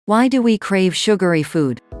Why do we crave sugary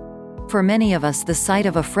food? For many of us, the sight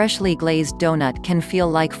of a freshly glazed donut can feel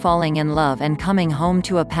like falling in love, and coming home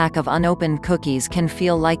to a pack of unopened cookies can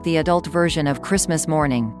feel like the adult version of Christmas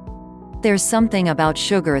morning. There's something about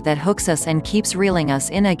sugar that hooks us and keeps reeling us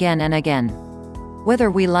in again and again.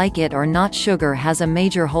 Whether we like it or not, sugar has a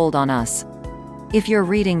major hold on us. If you're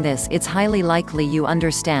reading this, it's highly likely you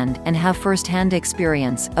understand, and have first-hand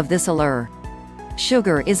experience, of this allure.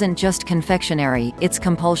 Sugar isn't just confectionary, it's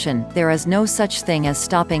compulsion. There is no such thing as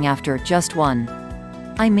stopping after just one.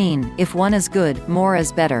 I mean, if one is good, more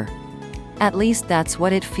is better. At least that's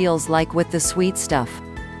what it feels like with the sweet stuff.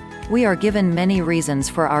 We are given many reasons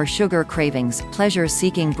for our sugar cravings: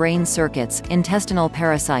 pleasure-seeking brain circuits, intestinal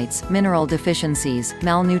parasites, mineral deficiencies,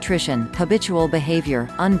 malnutrition, habitual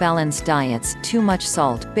behavior, unbalanced diets, too much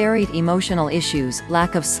salt, buried emotional issues,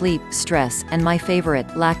 lack of sleep, stress, and my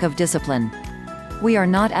favorite, lack of discipline. We are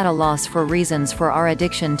not at a loss for reasons for our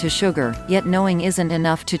addiction to sugar, yet knowing isn't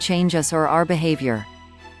enough to change us or our behavior.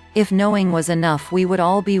 If knowing was enough, we would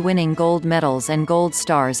all be winning gold medals and gold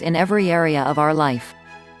stars in every area of our life.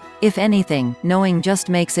 If anything, knowing just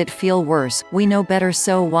makes it feel worse. We know better,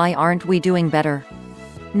 so why aren't we doing better?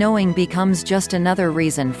 Knowing becomes just another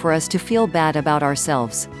reason for us to feel bad about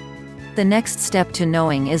ourselves. The next step to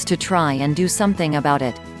knowing is to try and do something about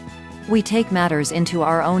it. We take matters into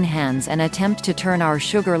our own hands and attempt to turn our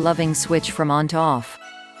sugar-loving switch from on to off.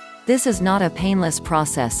 This is not a painless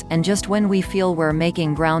process, and just when we feel we're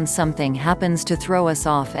making ground, something happens to throw us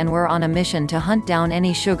off, and we're on a mission to hunt down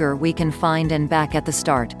any sugar we can find and back at the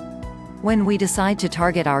start. When we decide to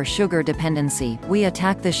target our sugar dependency, we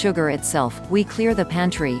attack the sugar itself. We clear the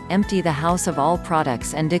pantry, empty the house of all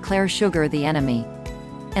products, and declare sugar the enemy.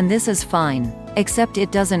 And this is fine. Except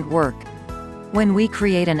it doesn't work. When we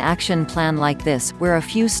create an action plan like this, we're a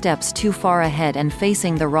few steps too far ahead and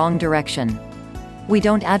facing the wrong direction. We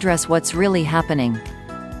don't address what's really happening.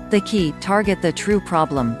 The key: target the true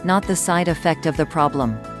problem, not the side effect of the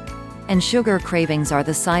problem. And sugar cravings are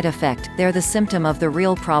the side effect. They're the symptom of the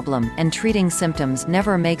real problem, and treating symptoms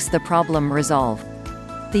never makes the problem resolve.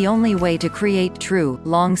 The only way to create true,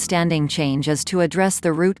 long-standing change is to address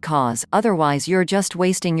the root cause, otherwise you're just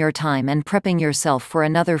wasting your time and prepping yourself for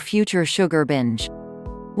another future sugar binge.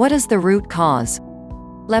 What is the root cause?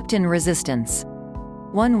 Leptin resistance.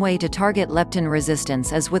 One way to target leptin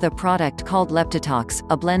resistance is with a product called Leptitox,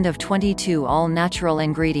 a blend of 22 all-natural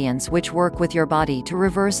ingredients which work with your body to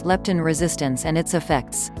reverse leptin resistance and its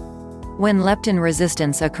effects. When leptin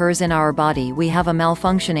resistance occurs in our body, we have a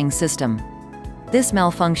malfunctioning system. This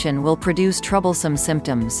malfunction will produce troublesome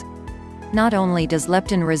symptoms. Not only does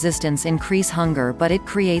leptin resistance increase hunger, but it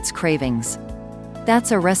creates cravings.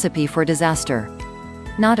 That's a recipe for disaster.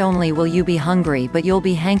 Not only will you be hungry, but you'll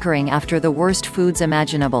be hankering after the worst foods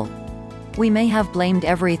imaginable. We may have blamed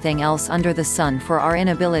everything else under the sun for our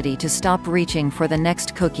inability to stop reaching for the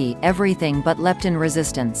next cookie, everything but leptin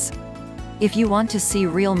resistance. If you want to see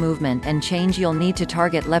real movement and change, you'll need to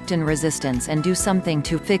target leptin resistance and do something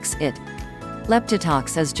to fix it.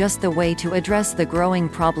 Leptitox is just the way to address the growing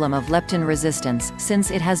problem of leptin resistance,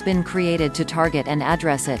 since it has been created to target and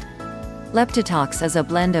address it. Leptitox is a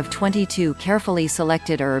blend of 22 carefully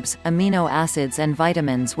selected herbs, amino acids and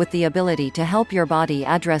vitamins with the ability to help your body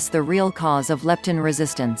address the real cause of leptin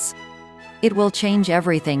resistance. It will change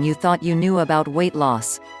everything you thought you knew about weight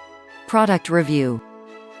loss. Product review.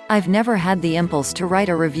 I've never had the impulse to write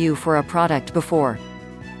a review for a product before.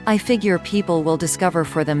 I figure people will discover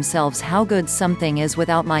for themselves how good something is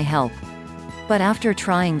without my help. But after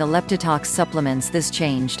trying the Leptitox supplements, this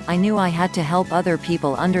changed. I knew I had to help other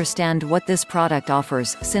people understand what this product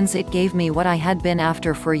offers, since it gave me what I had been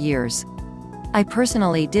after for years. I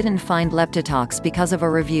personally didn't find Leptitox because of a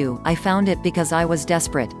review. I found it because I was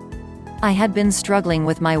desperate. I had been struggling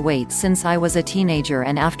with my weight since I was a teenager,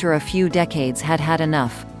 and after a few decades had had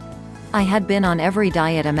enough. I had been on every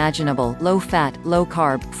diet imaginable: low-fat,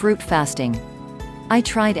 low-carb, fruit fasting. I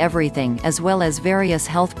tried everything, as well as various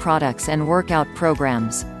health products and workout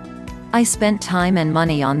programs. I spent time and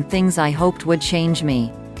money on things I hoped would change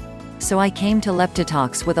me. So I came to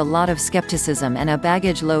Leptitox with a lot of skepticism and a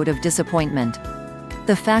baggage load of disappointment.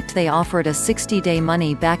 The fact they offered a 60-day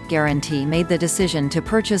money-back guarantee made the decision to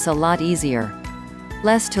purchase a lot easier.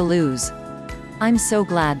 Less to lose. I'm so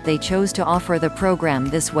glad they chose to offer the program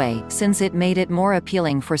this way, since it made it more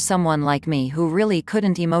appealing for someone like me who really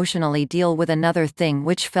couldn't emotionally deal with another thing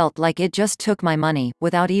which felt like it just took my money,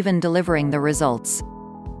 without even delivering the results.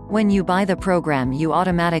 When you buy the program, you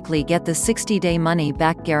automatically get the 60-day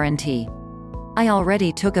money-back guarantee. I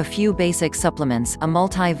already took a few basic supplements, a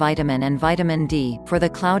multivitamin and vitamin D, for the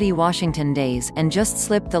cloudy Washington days, and just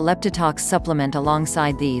slipped the Leptitox supplement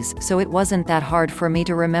alongside these, so it wasn't that hard for me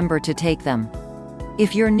to remember to take them.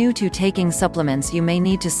 If you're new to taking supplements, you may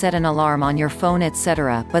need to set an alarm on your phone,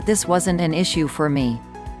 etc., but this wasn't an issue for me.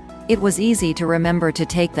 It was easy to remember to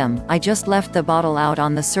take them. I just left the bottle out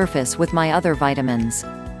on the surface with my other vitamins.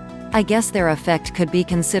 I guess their effect could be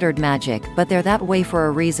considered magic, but they're that way for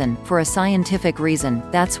a reason, for a scientific reason.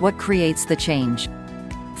 That's what creates the change.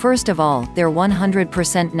 First of all, they're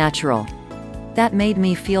 100% natural. That made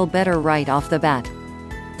me feel better right off the bat.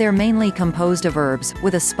 They're mainly composed of herbs,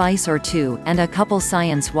 with a spice or two, and a couple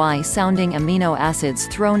science-y-sounding amino acids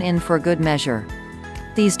thrown in for good measure.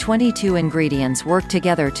 These 22 ingredients work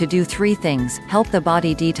together to do three things: help the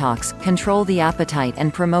body detox, control the appetite,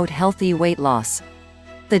 and promote healthy weight loss.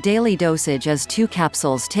 The daily dosage is 2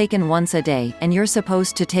 capsules taken once a day, and you're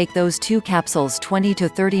supposed to take those 2 capsules 20 to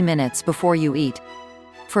 30 minutes before you eat.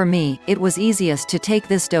 For me, it was easiest to take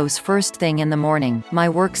this dose first thing in the morning. My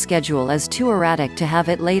work schedule is too erratic to have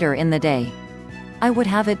it later in the day. I would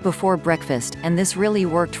have it before breakfast, and this really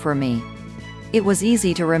worked for me. It was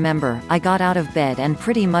easy to remember. I got out of bed and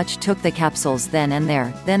pretty much took the capsules then and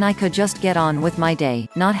there, then I could just get on with my day,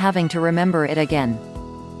 not having to remember it again.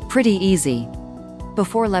 Pretty easy.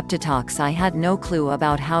 Before Leptitox, I had no clue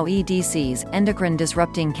about how EDCs,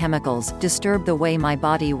 endocrine-disrupting chemicals, disturb the way my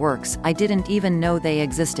body works. I didn't even know they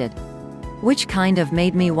existed. Which kind of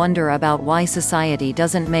made me wonder about why society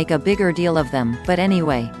doesn't make a bigger deal of them, but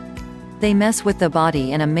anyway. They mess with the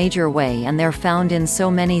body in a major way, and they're found in so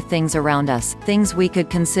many things around us, things we could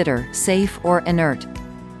consider safe or inert.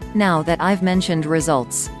 Now that I've mentioned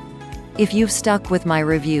results, if you've stuck with my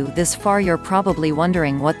review this far, you're probably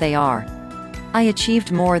wondering what they are. I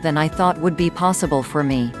achieved more than I thought would be possible for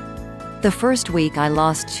me. The first week I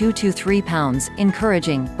lost 2 to 3 pounds,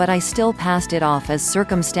 encouraging, but I still passed it off as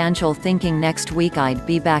circumstantial, thinking next week I'd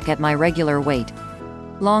be back at my regular weight.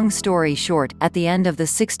 Long story short, at the end of the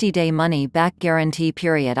 60-day money-back guarantee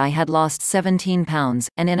period I had lost 17 pounds,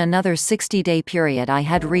 and in another 60-day period I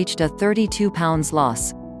had reached a 32 pounds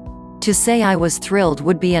loss. To say I was thrilled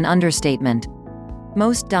would be an understatement.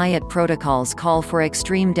 Most diet protocols call for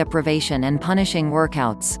extreme deprivation and punishing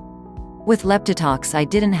workouts. With Leptitox I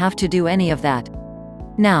didn't have to do any of that.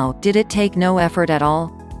 Now, did it take no effort at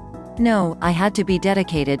all? No, I had to be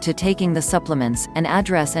dedicated to taking the supplements, and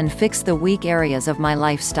address and fix the weak areas of my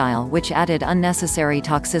lifestyle which added unnecessary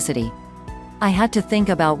toxicity. I had to think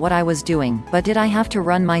about what I was doing, but did I have to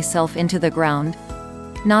run myself into the ground?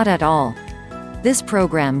 Not at all. This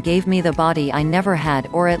program gave me the body I never had,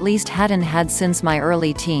 or at least hadn't had since my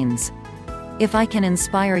early teens. If I can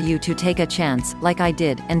inspire you to take a chance, like I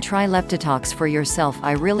did, and try Leptitox for yourself,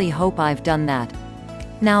 I really hope I've done that.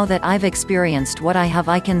 Now that I've experienced what I have,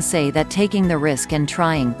 I can say that taking the risk and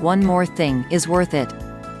trying one more thing is worth it.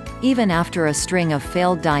 Even after a string of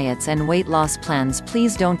failed diets and weight loss plans,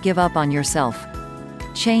 please don't give up on yourself.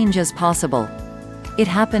 Change is possible. It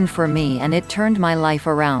happened for me, and it turned my life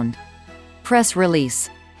around. Press release.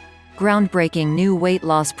 Groundbreaking new weight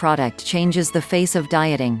loss product changes the face of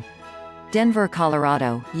dieting. Denver,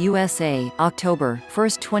 Colorado, USA, October 1,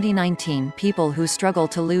 2019. People who struggle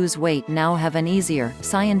to lose weight now have an easier,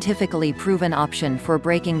 scientifically proven option for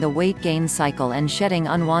breaking the weight gain cycle and shedding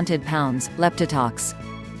unwanted pounds: Leptitox.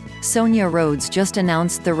 Sonia Rhodes just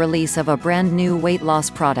announced the release of a brand new weight loss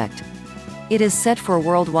product. It is set for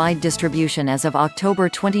worldwide distribution as of October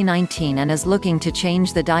 2019 and is looking to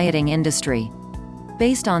change the dieting industry.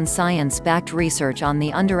 Based on science-backed research on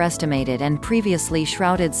the underestimated and previously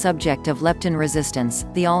shrouded subject of leptin resistance,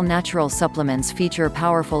 the all-natural supplements feature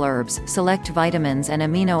powerful herbs, select vitamins and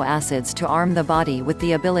amino acids to arm the body with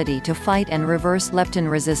the ability to fight and reverse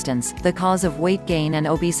leptin resistance, the cause of weight gain and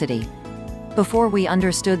obesity. Before we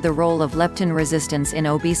understood the role of leptin resistance in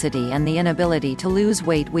obesity and the inability to lose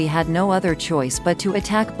weight, we had no other choice but to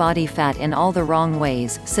attack body fat in all the wrong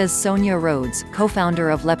ways, says Sonia Rhodes, co-founder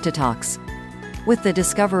of Leptitox. With the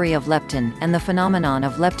discovery of leptin, and the phenomenon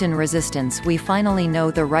of leptin resistance, we finally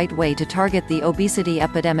know the right way to target the obesity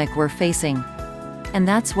epidemic we're facing. And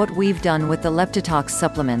that's what we've done with the Leptitox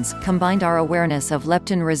supplements, combined our awareness of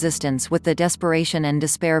leptin resistance with the desperation and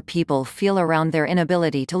despair people feel around their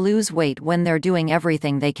inability to lose weight when they're doing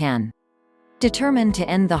everything they can. Determined to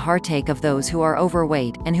end the heartache of those who are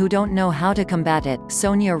overweight, and who don't know how to combat it,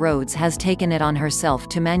 Sonia Rhodes has taken it on herself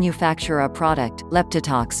to manufacture a product,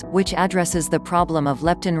 Leptitox, which addresses the problem of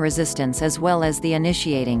leptin resistance as well as the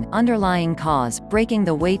initiating, underlying cause, breaking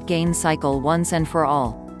the weight gain cycle once and for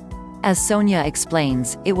all. As Sonia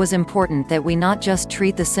explains, it was important that we not just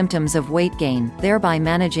treat the symptoms of weight gain, thereby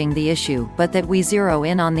managing the issue, but that we zero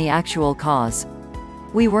in on the actual cause.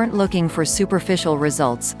 We weren't looking for superficial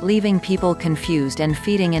results, leaving people confused and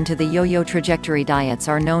feeding into the yo-yo trajectory diets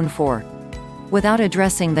are known for. Without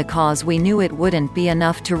addressing the cause, we knew it wouldn't be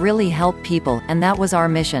enough to really help people, and that was our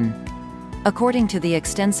mission. According to the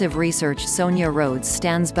extensive research Sonia Rhodes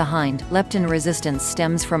stands behind, leptin resistance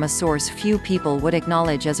stems from a source few people would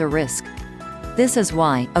acknowledge as a risk. This is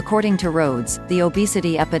why, according to Rhodes, the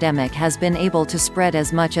obesity epidemic has been able to spread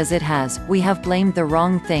as much as it has. We have blamed the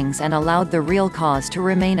wrong things and allowed the real cause to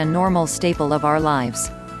remain a normal staple of our lives.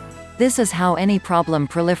 This is how any problem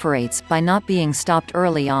proliferates, by not being stopped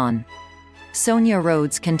early on. Sonia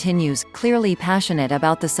Rhodes continues, clearly passionate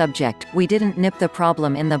about the subject. We didn't nip the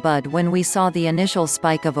problem in the bud when we saw the initial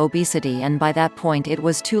spike of obesity, and by that point it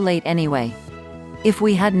was too late anyway. If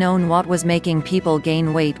we had known what was making people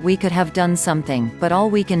gain weight, we could have done something, but all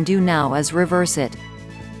we can do now is reverse it.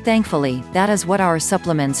 Thankfully, that is what our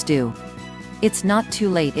supplements do. It's not too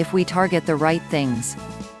late if we target the right things.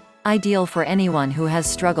 Ideal for anyone who has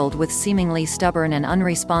struggled with seemingly stubborn and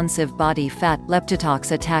unresponsive body fat,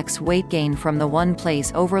 Leptitox attacks weight gain from the one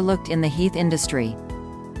place overlooked in the health industry.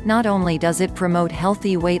 Not only does it promote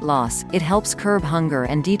healthy weight loss, it helps curb hunger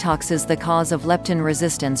and detoxes the cause of leptin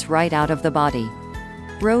resistance right out of the body.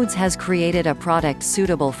 Rhodes has created a product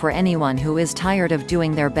suitable for anyone who is tired of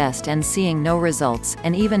doing their best and seeing no results,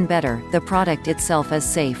 and even better, the product itself is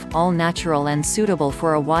safe, all-natural and suitable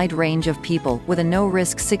for a wide range of people, with a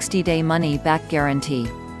no-risk 60-day money-back guarantee.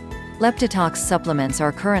 Leptitox supplements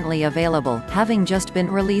are currently available, having just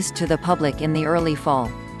been released to the public in the early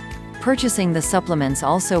fall. Purchasing the supplements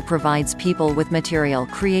also provides people with material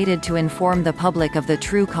created to inform the public of the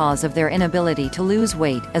true cause of their inability to lose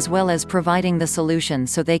weight, as well as providing the solution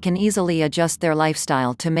so they can easily adjust their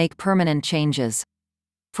lifestyle to make permanent changes.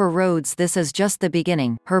 For Rhodes, this is just the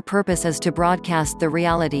beginning. Her purpose is to broadcast the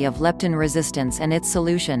reality of leptin resistance and its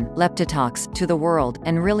solution, Leptitox, to the world,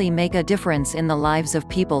 and really make a difference in the lives of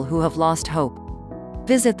people who have lost hope.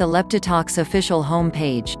 Visit the Leptitox official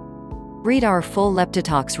homepage. Read our full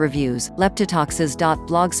Leptitox reviews,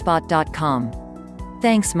 leptitoxes.blogspot.com.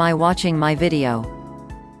 Thanks for watching my video.